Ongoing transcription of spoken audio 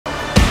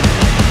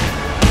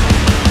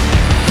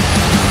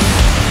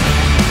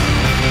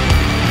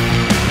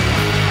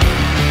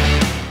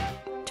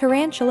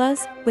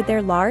Tarantulas, with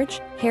their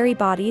large, hairy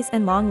bodies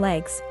and long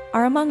legs,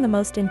 are among the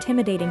most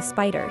intimidating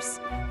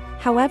spiders.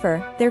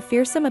 However, their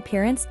fearsome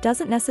appearance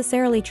doesn't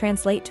necessarily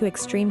translate to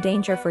extreme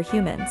danger for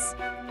humans.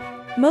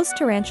 Most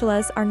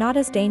tarantulas are not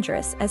as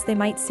dangerous as they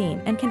might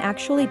seem and can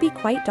actually be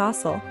quite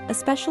docile,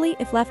 especially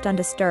if left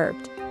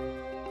undisturbed.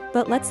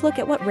 But let's look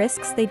at what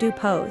risks they do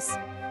pose.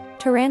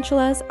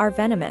 Tarantulas are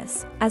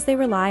venomous, as they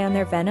rely on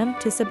their venom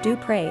to subdue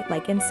prey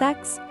like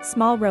insects,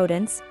 small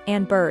rodents,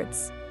 and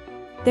birds.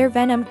 Their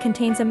venom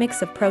contains a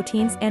mix of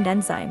proteins and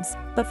enzymes,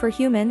 but for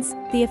humans,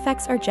 the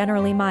effects are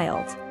generally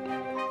mild.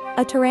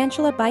 A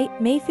tarantula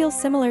bite may feel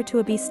similar to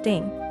a bee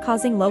sting,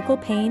 causing local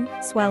pain,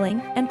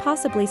 swelling, and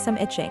possibly some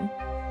itching.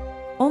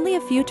 Only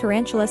a few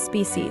tarantula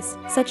species,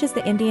 such as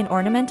the Indian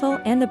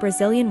ornamental and the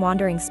Brazilian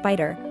wandering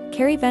spider,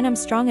 carry venom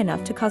strong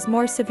enough to cause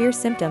more severe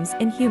symptoms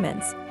in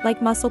humans, like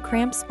muscle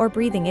cramps or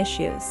breathing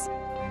issues.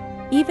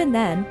 Even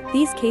then,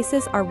 these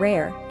cases are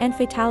rare, and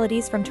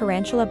fatalities from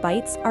tarantula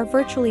bites are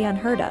virtually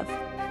unheard of.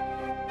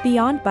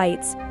 Beyond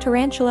bites,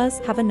 tarantulas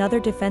have another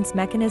defense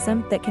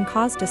mechanism that can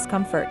cause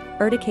discomfort: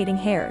 urticating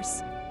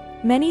hairs.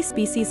 Many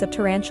species of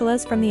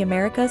tarantulas from the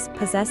Americas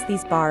possess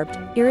these barbed,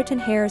 irritant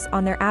hairs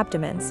on their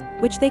abdomens,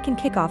 which they can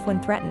kick off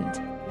when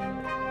threatened.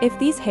 If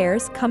these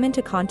hairs come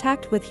into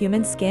contact with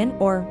human skin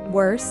or,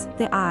 worse,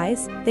 the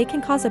eyes, they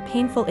can cause a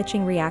painful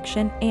itching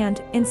reaction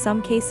and, in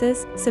some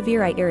cases,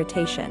 severe eye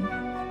irritation.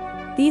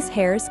 These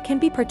hairs can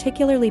be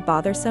particularly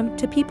bothersome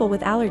to people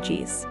with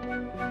allergies.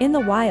 In the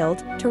wild,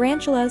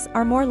 tarantulas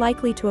are more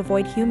likely to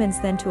avoid humans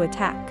than to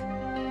attack.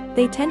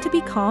 They tend to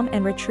be calm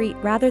and retreat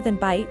rather than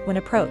bite when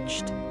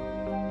approached.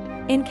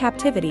 In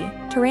captivity,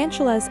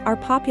 tarantulas are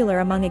popular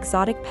among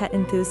exotic pet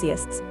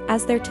enthusiasts,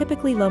 as they're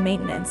typically low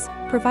maintenance,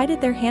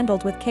 provided they're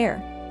handled with care.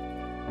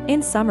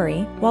 In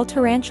summary, while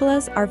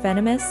tarantulas are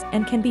venomous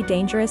and can be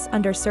dangerous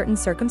under certain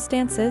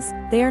circumstances,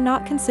 they are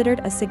not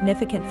considered a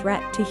significant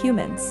threat to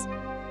humans.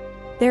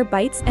 Their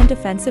bites and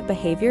defensive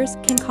behaviors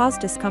can cause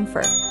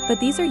discomfort, but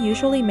these are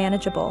usually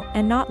manageable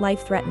and not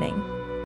life-threatening.